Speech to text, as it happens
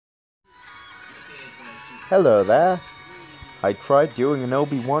Hello there. I tried doing an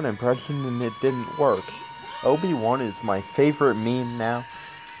Obi-Wan impression and it didn't work. Obi-Wan is my favorite meme now.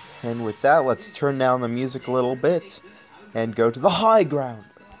 And with that, let's turn down the music a little bit and go to the high ground.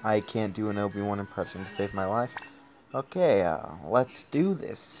 I can't do an Obi-Wan impression to save my life. Okay, let's do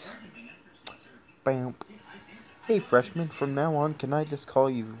this. Bam. Hey, freshman, from now on, can I just call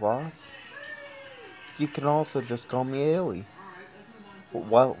you Loz? You can also just call me Aoi.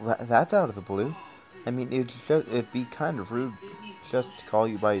 Well, that's out of the blue. I mean, it'd be kind of rude just to call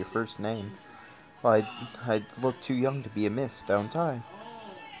you by your first name. Well, I'd look too young to be a miss, don't I?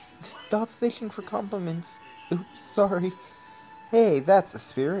 Stop fishing for compliments. Oops, sorry. Hey, that's a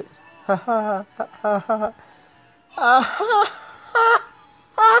spirit. Ha ha ha ha ha. Ah ha ha.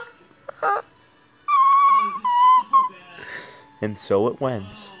 And so it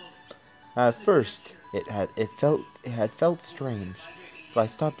went. At first, it had felt strange, but I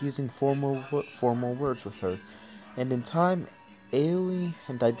stopped using formal words with her, and in time, Aoi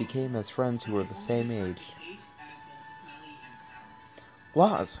and I became as friends who were the same age.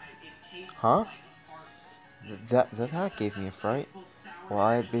 Laz, huh? That gave me a fright. Well,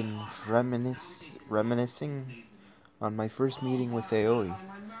 I've been reminiscing on my first meeting with Aoi.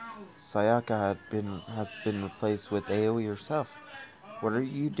 Sayaka has been replaced with Aoi herself. What are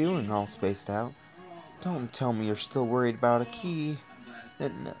you doing, all spaced out? Don't tell me you're still worried about a key.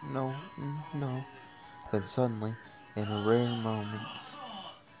 No. Then suddenly, in a rare moment,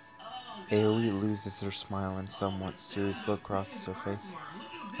 Aoi loses her smile and somewhat serious look crosses her face.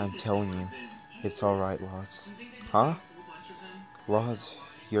 I'm telling you, it's alright, Loz. Huh? Loz,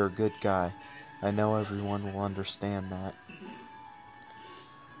 you're a good guy. I know everyone will understand that.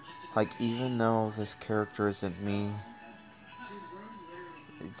 Like, even though this character isn't me,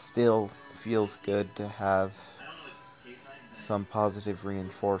 it still feels good to have some positive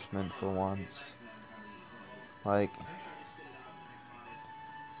reinforcement for once. Like,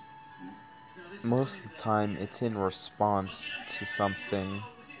 most of the time it's in response to something.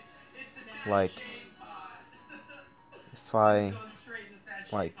 Like, if I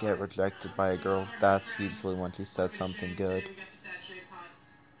get rejected by a girl, that's usually when she says something good.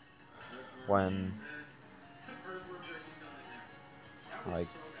 When like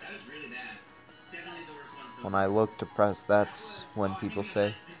when I look depressed, that's when people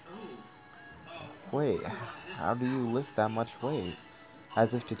say, "Wait, how do you lift that much weight?"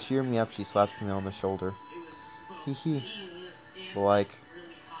 As if to cheer me up, she slaps me on the shoulder. Hee hee. Like,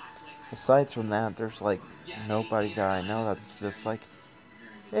 aside from that, there's nobody that I know that's just like,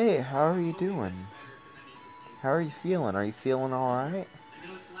 "Hey, how are you doing? How are you feeling? Are you feeling alright?"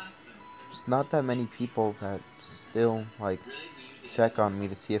 There's not that many people that still check on me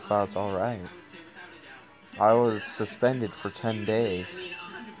to see if I was alright. I was suspended for 10 days,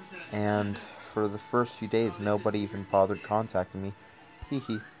 and for the first few days, nobody even bothered contacting me. Hee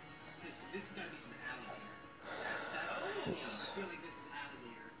hee.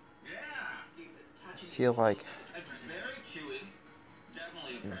 I feel like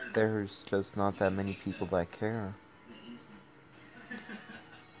there's just not that many people that care.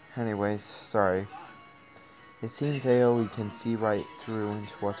 Anyways, sorry. It seems Aoi can see right through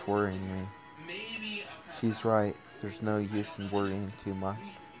into what's worrying me. She's right, there's no use in worrying too much.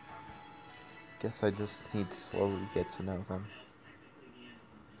 Guess I just need to slowly get to know them.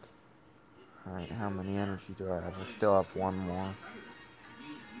 Alright, how many energy do I have? I still have one more.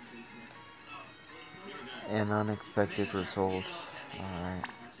 An unexpected result. Alright.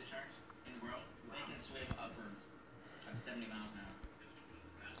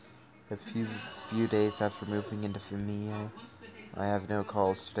 A few days after moving into Fumiya, I have no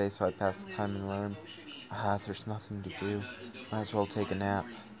calls today, so I pass the time in the room. There's nothing to do. Might as well take a nap.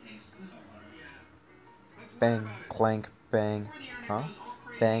 Bang, clank, bang. Huh?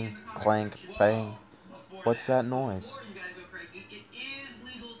 Bang, clank, bang. What's that noise?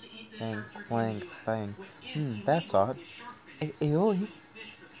 Bang, clank, bang. That's odd. Aoi?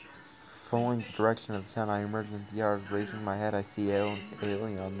 Following the direction of the sound, I emerge into the yard. Raising my head, I see Aoi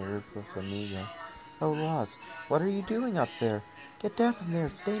on the roof of Amiga. Oh, Loz, what are you doing up there? Get down from there,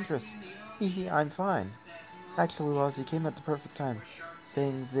 it's dangerous. Hee, I'm fine. Actually, Loz, you came at the perfect time.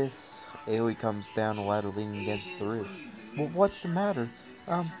 Saying this, Aoi comes down a ladder leaning against the roof. Well, what's the matter?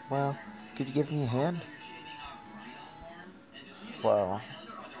 Well, could you give me a hand? Well,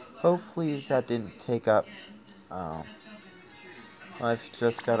 hopefully that didn't take up, I've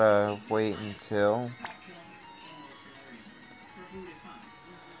just gotta wait until...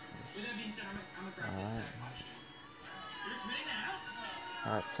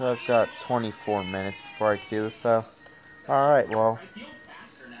 Alright, so I've got 24 minutes before I can do this stuff. Alright, well,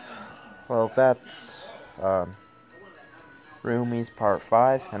 that's Roomies Part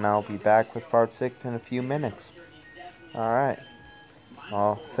 5, and I'll be back with Part 6 in a few minutes. Alright.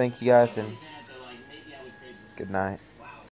 Well, thank you guys, and good night.